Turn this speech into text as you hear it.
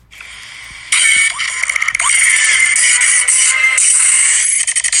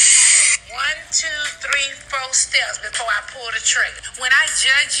pull the trigger. When I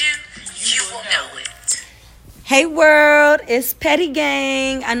judge you, you will know it. Hey world, it's Petty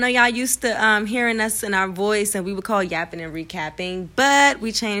Gang. I know y'all used to hearing us in our voice and we would call yapping and recapping, but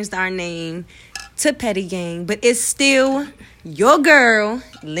we changed our name to Petty Gang. But it's still your girl,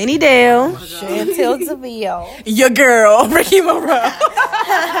 Lenni Dale. Chantel Seville. Your girl, Rikki Monroe.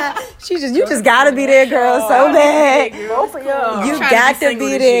 You just gotta be there, girl, so bad. Both of y'all. You got to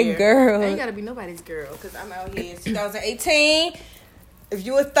be there, girl. I ain't gotta be nobody's girl, because I'm out here in 2018. If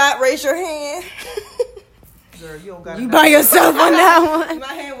you a thought, raise your hand. Girl, you don't got You by yourself on that one.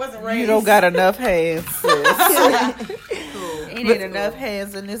 My hand wasn't raised. You don't got enough hands, sis. Ain't enough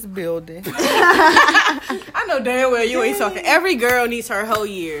hands in this building. I know damn well you ain't talking. Every girl needs her whole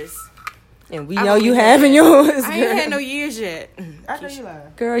years. And we know you having yours, I girl. ain't had no years yet. I know you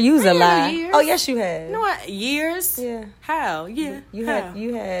lying. Girl, you's a lie. years. Oh, yes, you had. You know what? Years? Yeah. How? Yeah. You How?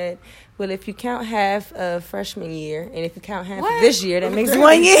 had. Well, if you count half of freshman year, and if you count half What? of this year, that makes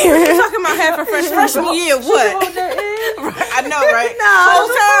 1 year. You talking about half a freshman year? What? I know, right? No. Whole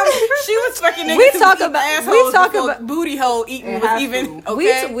time she was fucking niggas. We talk about booty hole eating was even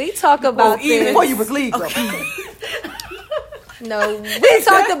okay. We talk about this. Before you was legal. No, we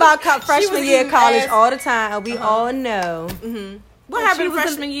talk about freshman year eating college ass. all the time, and we all know. What happened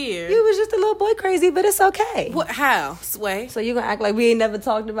freshman year? You was just a little boy crazy, but it's okay. What? How? Sway. So you gonna act like we ain't never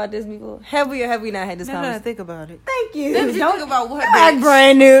talked about this before? Have we or have we not had this Now that I conversation? think about it. Thank you. Now that you think about what? Don't act bitch?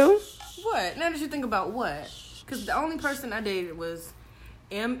 brand new. What? Now that you think about what? Because the only person I dated was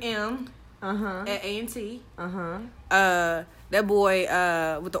MM at A&T. That boy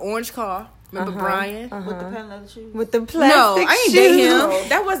with the orange car. Remember Brian? With the pen leather shoes. With the plastic No, I ain't shoes. date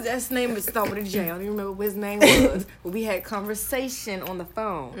him. That's name was start with a J. I don't even remember what his name was. But we had conversation on the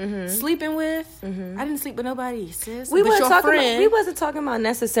phone. Sleeping with? I didn't sleep with nobody, sis. We But wasn't your talking. friend, We wasn't talking about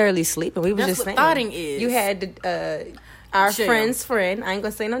necessarily sleeping. We was That's just what saying. thoughting is. You had our Chill. friend's friend. I ain't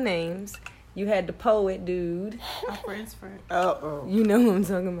gonna say no names. You had the poet dude. My friend's friend. Oh. You know who I'm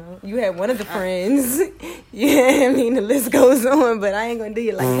talking about. You had one of the friends. Yeah, I mean the list goes on, but I ain't gonna do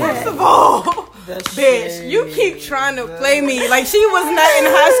you like that. First of all, bitch, you keep trying to play me like she was not in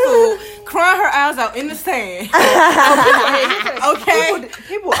high school, crying her eyes out in the sand. Okay,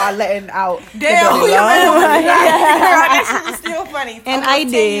 People are letting out. damn, who you that shit is still funny. And Almost I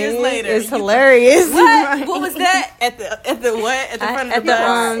 10 did. years later. It's hilarious. What? What was that at the what? At the front of the bus?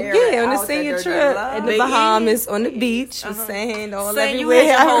 on the Out senior that dirty trip love. in the Bahamas on the beach with sand all Saying you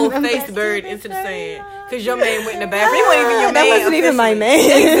everywhere. had your I whole remember. face buried into the sand because your man went in the bathroom. He wasn't even your man. That wasn't even my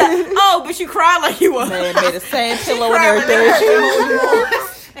officially. man. Oh, but you cried like you was. Man made a sand pillow and Cried like everything.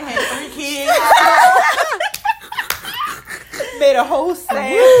 They had 3 kids. Made a whole sand I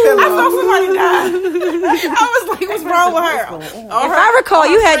pillow. saw somebody die. I was like, what's wrong with her? If I recall,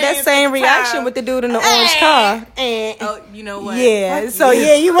 you had that friends same at the reaction time. with the dude in the orange car. And Oh, you know what? yeah, Fuck so you.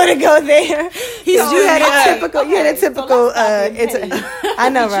 yeah, you want to go there? Because you had a typical, I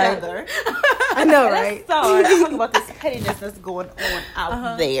know, right? I know, right? So let's talk about this pettiness that's going on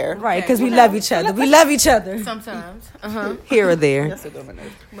out there. Right, because we love each other. We love each other. Sometimes. Here or there. That's a good one.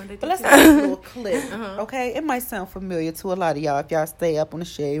 But let's have a little clip, okay? It might sound familiar to a lot of y'all if y'all stay up on the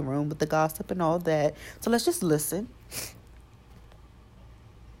shade room with the gossip and all that. So let's just listen.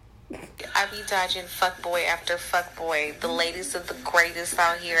 I be dodging fuckboy after fuckboy. The ladies are the greatest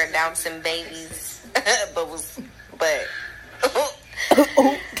out here announcing babies. but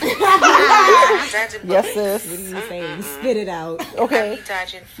Yes, sis. What do you say? Spit it out. I Okay. be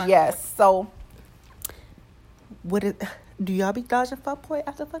dodging fuckboy. Yes. So, do y'all be dodging fuckboy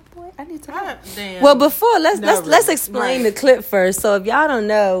after fuckboy? I need to know. Damn. Well, before let's explain the clip first. So if y'all don't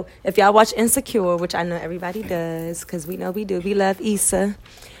know, if y'all watch Insecure, which I know everybody does, because we know we do, we love Issa.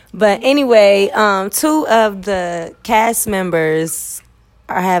 But anyway, 2 of the cast members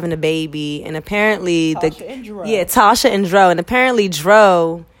are having a baby, and apparently Tasha and Dro, and apparently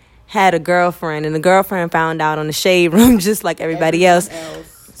Dro had a girlfriend, and the girlfriend found out on the shade room just like everybody else.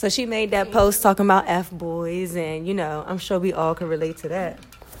 So she made that post talking about F-boys, and, you know, I'm sure we all can relate to that.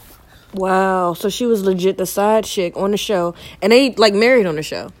 Wow. So she was legit the side chick on the show, and they like married on the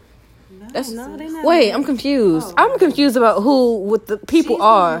show. No, they not. Wait, I'm confused. I'm confused about what the people She's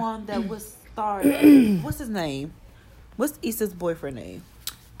are. the one that was started. What's his name? What's Issa's boyfriend name?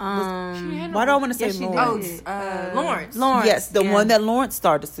 Why do I want to say Lawrence? Lawrence. Yes, the one that Lawrence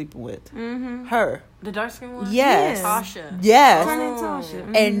started sleeping with. Her. The dark skin one? Yes. Tasha. Yes. Her name's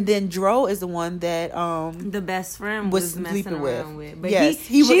Tasha. And then Dro is the one that The best friend was was sleeping messing around with. with. But Yes,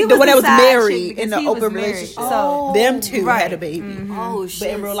 she he was the one that was side married chick in because the he was open married. relationship. So Them two had a baby. Oh, shit. But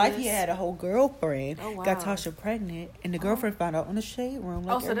in real life, he sis. had a whole girlfriend. Oh, wow. Got Tasha pregnant, and the girlfriend found out on the shade room.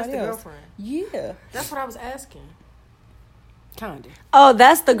 Like Oh, so that's everybody the else. girlfriend. Yeah. That's what I was asking. Kinda. Oh,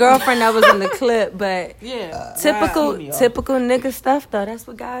 that's the girlfriend that was in the clip, but Yeah. typical nigga stuff though. That's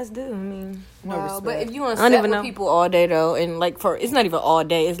what guys do. I mean, But if you want I to don't sit even with know. people all day though, and like it's not even all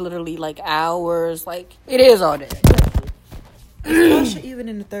day. It's literally like hours. Like it is all day. Tasha even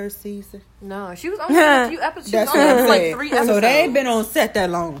in the third season. No, she was only in a few episodes. She was That's only what I'm in, like saying. 3 episodes. So they ain't been on set that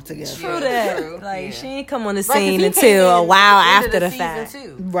long together. true that. Like she ain't come on the Right, 'cause scene he until came a in while at the end after of the season fact.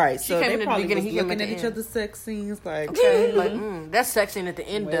 too. Right, She so came they in the probably beginning, was he came looking at at the each end. other's sex scenes like, Okay, like that sex scene at the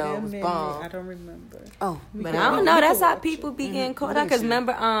end wait though a was minute, bomb. I don't remember. Oh, But I don't know. That's how people be getting caught up. Cause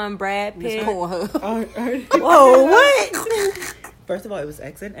remember, Brad Pitt. Poor her. Whoa, what? First of all, it was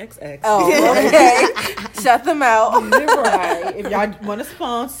XNXX. Oh, okay. Shut them out. You're right. If y'all want to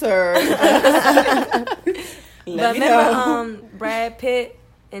sponsor, But let me remember, know. Brad Pitt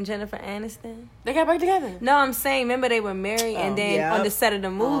and Jennifer Aniston. They got back together. No, I'm saying, remember they were married, and then yeah. on the set of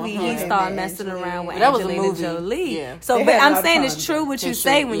the movie, he Uh-huh. started And messing around with That was a Angelina movie. Jolie. Yeah. So, They but had a I'm lot of saying it's time. true what you It's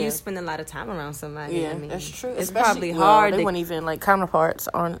say true, when yeah. you spend a lot of time around somebody. Yeah, I mean, that's true. It's Especially- probably well, hard. They to, weren't even like counterparts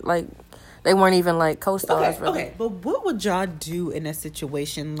on like. They weren't even like co-stars. Okay, really. okay, but what would y'all do in that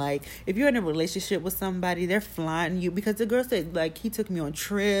situation? Like, if you're in a relationship with somebody, they're flying you because the girl said, like, he took me on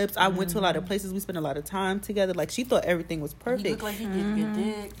trips. I went to a lot of places. We spent a lot of time together. Like, she thought everything was He perfect. looked like he get good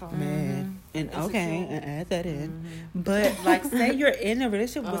dick. From Man, and okay, and add that in. Mm-hmm. But like, say you're in a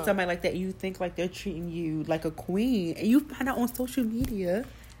relationship with somebody like that, you think like they're treating you like a queen, and you find out on social media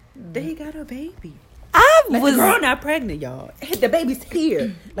they got a baby. I Like was the girl not pregnant, y'all. The baby's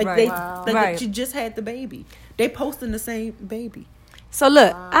here. Like Right. they, Wow. like Right. she just had the baby. They posting the same baby. So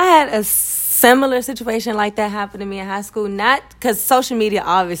look, I had a similar situation like that happen to me in high school. Not because social media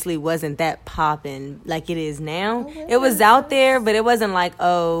obviously wasn't that popping like it is now. It was out there, but it wasn't like,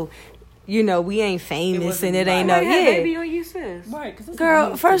 oh, you know, we ain't famous wasn't and it ain't no like- yeah. on you, sis. Right, because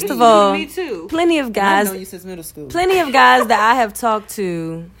Girl, first of all, Me too. plenty of I've guys, known you since middle school. plenty of guys that I have talked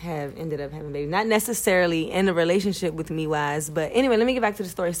to have ended up having babies. Not necessarily in a relationship with me wise, but anyway, let me get back to the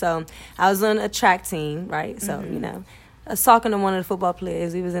story. So I was on a track team, right? So, you know, I was talking to one of the football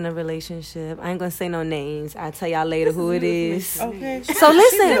players. We was in a relationship. I ain't gonna say no names. I'll tell y'all later who it is. Okay. So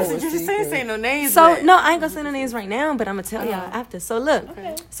listen. Just say no names. So but- no, I ain't gonna say no names right now, but I'm gonna tell y'all after. So look,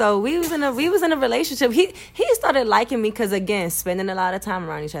 so we was in a relationship. He started liking me because again, spending a lot of time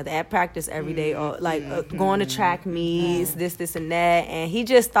around each other at practice every day, or like going to track meets, this and that, and he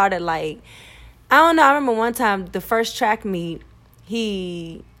just started like, I don't know. I remember one time the first track meet,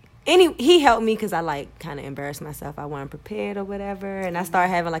 he helped me because I like kind of embarrassed myself. I wasn't prepared or whatever, and I started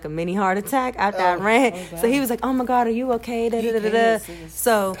having like a mini heart attack after I ran. So he was like, "Oh my God, are you okay?" Da, da, da, da, da.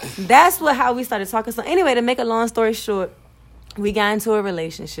 So that's how we started talking. So anyway, to make a long story short, we got into a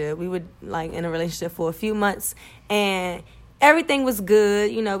relationship. We were like in a relationship for a few months, and everything was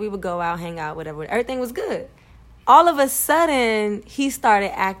good. You know, we would go out, hang out, whatever. Everything was good. All of a sudden, he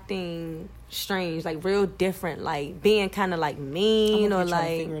started acting strange, like real different, like being kind of like mean or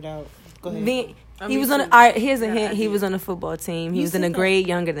like figure it out. Go ahead. being. He was on. All right, here's a hint. He was on a football team. He was in a said that. grade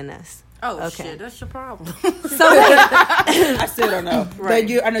younger than us. Oh Okay. shit, that's your problem. So I still don't know. But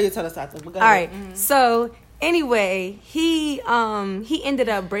I know you tell us after. But go all right. ahead. So anyway, he ended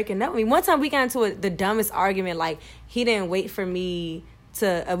up breaking up with me. One time we got into the dumbest argument. Like he didn't wait for me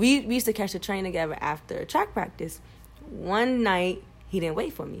to. We used to catch the train together after track practice. One night he didn't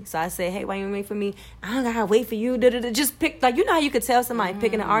wait for me, so I said, "Hey, why you wait for me? I don't gotta wait for you." Just pick, like, you know how you could tell somebody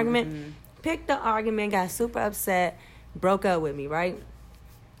picking an argument. Picked the argument, got super upset, broke up with me, right?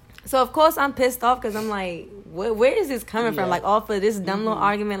 So of course I'm pissed off because I'm like, where is this coming from? Like off of this dumb little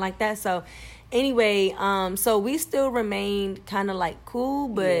argument like that. So anyway, so we still remained kind of like cool,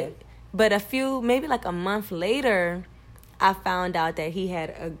 but maybe like a month later, I found out that he had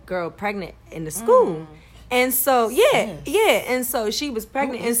a girl pregnant in the school. And so and so she was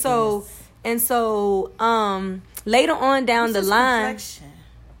pregnant, and so later on down the line,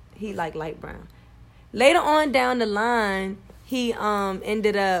 he like light brown. Later on down the line, he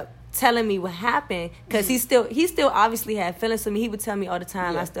ended up telling me what happened because he still obviously had feelings for me. He would tell me all the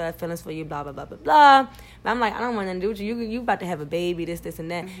time, I still have feelings for you, blah blah blah blah blah. But I'm like, I don't want nothing to do with you. You about to have a baby, this and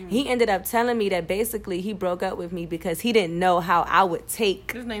that. He ended up telling me that basically he broke up with me because he didn't know how I would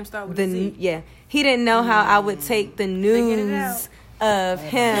take His name started with a the Z. he didn't know how I would take the news of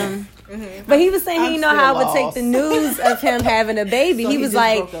him. But he was saying he didn't know how I would take the news of him having a baby. So he he was just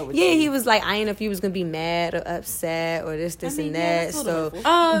like, broke up with yeah, you. he was like, I didn't know if you was gonna be mad or upset or this and that. that's a So, little-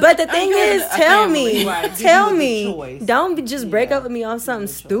 but the thing you're is, a tell family, me, right. tell Give you me, the choice. don't just break Yeah. up with me on something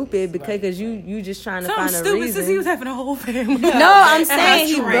stupid because you just trying to Something find a stupid reason. since he was having a whole family. No, I'm saying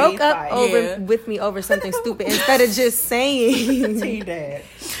he train broke up fight. with me over something stupid instead of just saying Teen dad.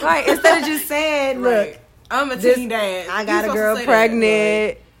 right. Instead of just saying, look, I'm a teen dad. I got a girl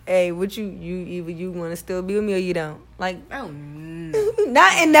pregnant. Hey, what you want to still be with me or you don't? Like, oh no.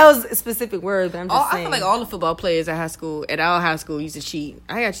 Not in those specific words, but I'm just saying. I feel like all the football players at our high school used to cheat.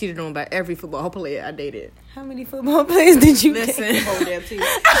 I got cheated on by every football player I dated. How many football players did you listen? Date? Whole damn team.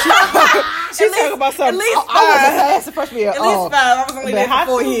 She's talking about something. At least 5. I was the freshman year. At least 5. I was only there for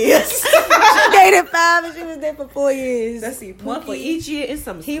 4 years. She dated 5 and she was there for 4 years. Let's see, one for each year. It's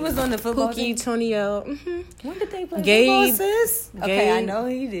some. He was on the football team. Tonio. When did they play Gabe, football, sis? Gabe, okay, I know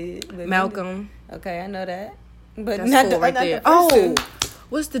he did. But Malcolm. Okay, I know that. But that's not 4 the right not there. The first 2.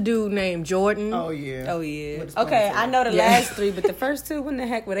 What's the dude named Jordan? Oh yeah. Okay, I know the last 3, but the first 2, when the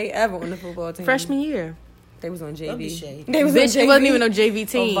heck were they ever on the football team? Freshman year. They was on JV. They was Bitch, it wasn't even no JV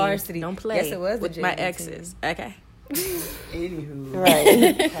team. On varsity. Don't play. Yes, it was with my exes. Team. Okay. Anywho.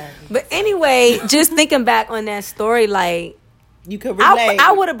 Right. But anyway, just thinking back on that story, like, you could relate.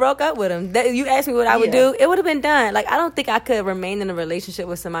 I would have broke up with him. You asked me what I would do, it would have been done. Like, I don't think I could remain in a relationship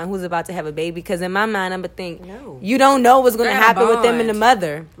with somebody who's about to have a baby, because in my mind, I'm going to think, you don't know what's going to happen with them and the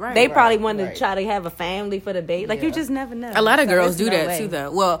mother. Right, they probably want to try to have a family for the baby. Like, you just never know. A lot of girls do that too,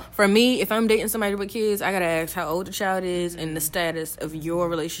 though. Well, for me, if I'm dating somebody with kids, I got to ask how old the child is and the status of your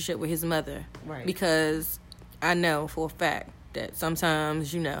relationship with his mother. Right. Because I know for a fact that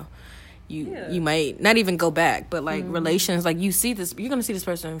sometimes, you might not even go back, but like relations, like you're gonna see this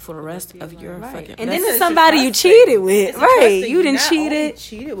person for the rest of your fucking. And then there's somebody you cheated with, right? You didn't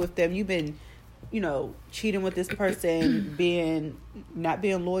cheated with them. You've been, cheating with this person, not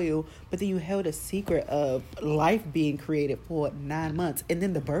being loyal, but then you held a secret of life being created for 9 months, and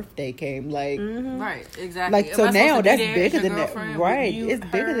then the birthday came. Like, right, exactly. Like, so now that's bigger than that, right? It's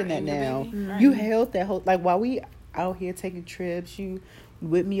bigger than that now. Right. You held that whole, like, while we out here taking trips, you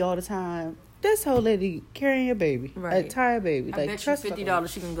with me all the time. This whole lady carrying your baby, a tired baby. I bet you $50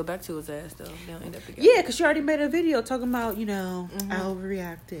 she can go back to his ass though. They don't end up together. Yeah, because she already made a video talking about I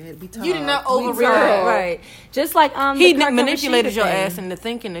overreacted. We talked. You did not overreact, right? Just like he manipulated your ass into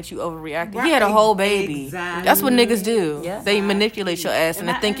thinking that you overreacted. Right. He had a whole baby. Exactly. That's what niggas do. Yes. They manipulate your ass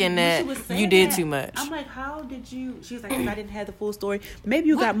into thinking that you did too much. I'm like, how did you? She's like, I didn't have the full story. Maybe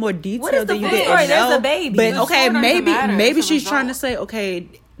you got more detail than you didn't know. There's a baby, but okay, maybe she's trying to say, okay,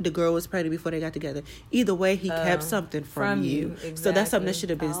 the girl was pregnant before they got together. Either way, he kept something from you. Exactly. So that's something that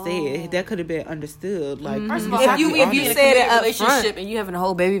should have been said. That could have been understood. Like, first of all, if you said it up relationship and you having a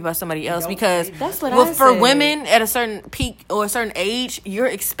whole baby by somebody else, because that's what for women at a certain peak or a certain age, you're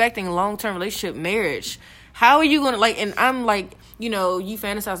expecting long-term relationship marriage. How are you gonna and I'm like, you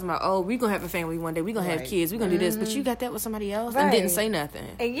fantasize about, we're gonna have a family one day, we're gonna have kids, we're gonna do this, but you got that with somebody else and didn't say nothing.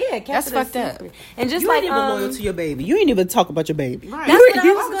 And that's fucked up. And just you ain't even loyal to your baby. You ain't even talk about your baby. Right. That's what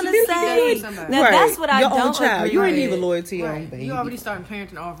I was gonna say. Now, that's what I don't agree. You ain't even loyal to your own baby. You already starting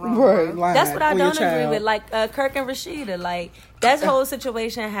parenting off wrong. Right. That's what I don't agree with. Like Kirk and Rashida, like that whole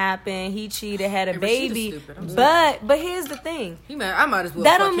situation happened. He cheated, had a baby, but here's the thing. I might as well.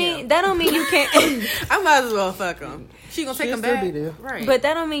 That don't mean you can't. I might as well fuck him. She gonna take him back, right? But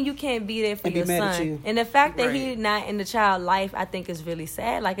that don't mean you can't be there for your son. And the fact that he's not in the child's life, I think, is really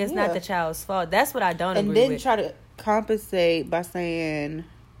sad. Like, it's not the child's fault. That's what I don't agree with. And then try to compensate by saying,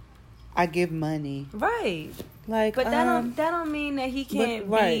 "I give money." Right. Like, but that don't mean that he can't be.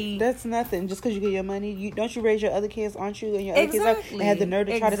 Right. That's nothing. Just because you get your money, don't you raise your other kids, aren't you? And your other kids and have the nerve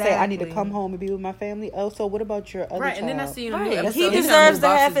to try to say, "I need to come home and be with my family." Oh, so what about your other child? And then I see he deserves to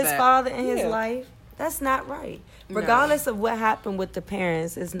have his father in his life. That's not right. Regardless of what happened with the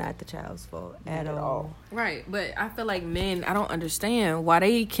parents, it's not the child's fault at all. Right. But I feel like men, I don't understand why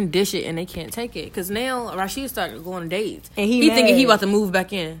they can dish it and they can't take it. Because now Rashid started going on dates. And he thinking he about to move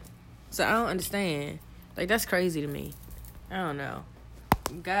back in. So I don't understand. Like, that's crazy to me. I don't know.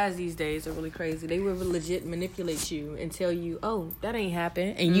 Guys these days are really crazy. They will legit manipulate you and tell you, oh, that ain't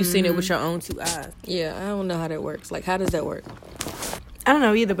happened. And you seen it with your own 2 eyes. Yeah, I don't know how that works. Like, how does that work? I don't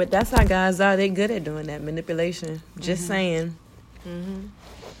know either, but that's how guys are. They good at doing that manipulation. Just saying.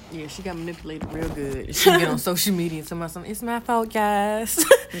 Yeah, she got manipulated real good. She get on social media and tell something. It's my fault, guys.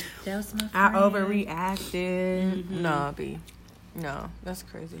 That was my friend. I overreacted. Nah, B. No, that's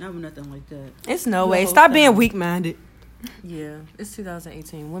crazy. Never nothing like that. It's no way. Stop being weak-minded. Yeah, it's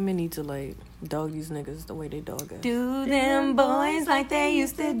 2018. Women need to dog these niggas the way they dog us. Do them boys like they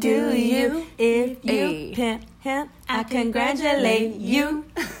used to do you. If you pimp him, I congratulate you.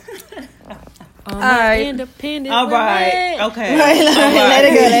 All right. Independent. All right. Women. Okay. Let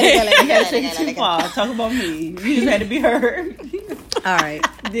it go. You gotta take it too far. Talk about me. You just had to be heard. All right.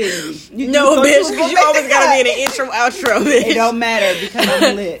 didn't. No, bitch, because you always gotta be in the intro, outro. Bitch. It don't matter because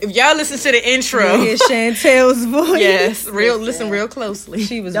I'm lit. If y'all listen to the intro, You hear Chantel's voice. yes, listen real closely.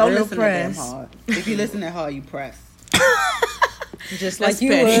 She was Don't real listen that damn pressed. hard. If you listen that hard, you press. Just That's like you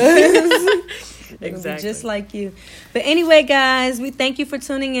petty. was. Exactly. Just like you. But anyway, guys, we thank you for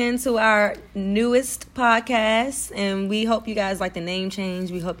tuning in to our newest podcast. And we hope you guys like the name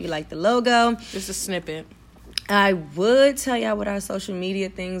change. We hope you like the logo. Just a snippet. I would tell y'all what our social media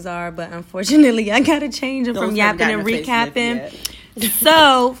things are, but unfortunately, I got to change them from Those yapping haven't and gotten a facelift recapping. yet.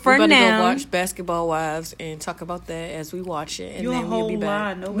 So, for We're about to now, go watch Basketball Wives and talk about that as we watch it. And You a then we'll whole be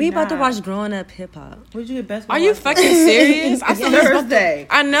back. lie. No, we about to not. watch Growing Up Hip Hop. What'd you get best? Are you fucking serious? I thought it was about Thursday.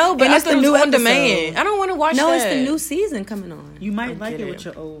 I know, but And I it's thought the it was new on episode. demand. I don't want to watch No, that. it's the new season coming on. You might I'm like kidding. it with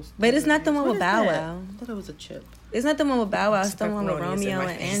your old. But it's not the one What with is Bow that? Wow. I thought it was a chip. It's not the one with Bow Wow. It's the one with Pepperoni is in Romeo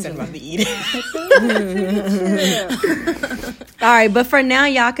my and face. I'm Angela. about to eat it. All right, but for now,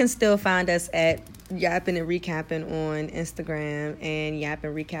 y'all can still find us at Yapping and Recapping on Instagram and Yap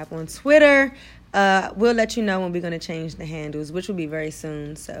and Recap on Twitter. We'll let you know when we're going to change the handles, which will be very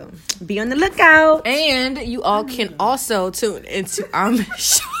soon. So be on the lookout. And you all can also tune into I'm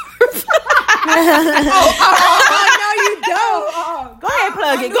Sharp. No, you don't. Go ahead,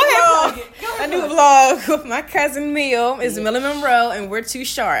 plug it. Go ahead, plug it. A new vlog with my cousin Mill is Miller Monroe, and we're two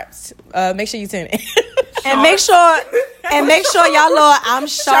sharps. Make sure you tune in. And make sure y'all know I'm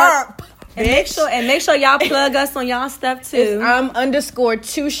sharp. And make sure y'all plug us on y'all stuff too. I'm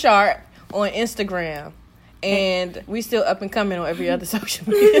 _2 sharp on Instagram. And we still up and coming on every other social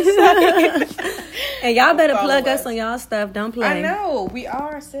media. And y'all better Follow plug us. us on y'all stuff. Don't play. I know. We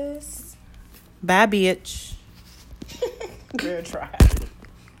are, sis. Bye, bitch. We're trying.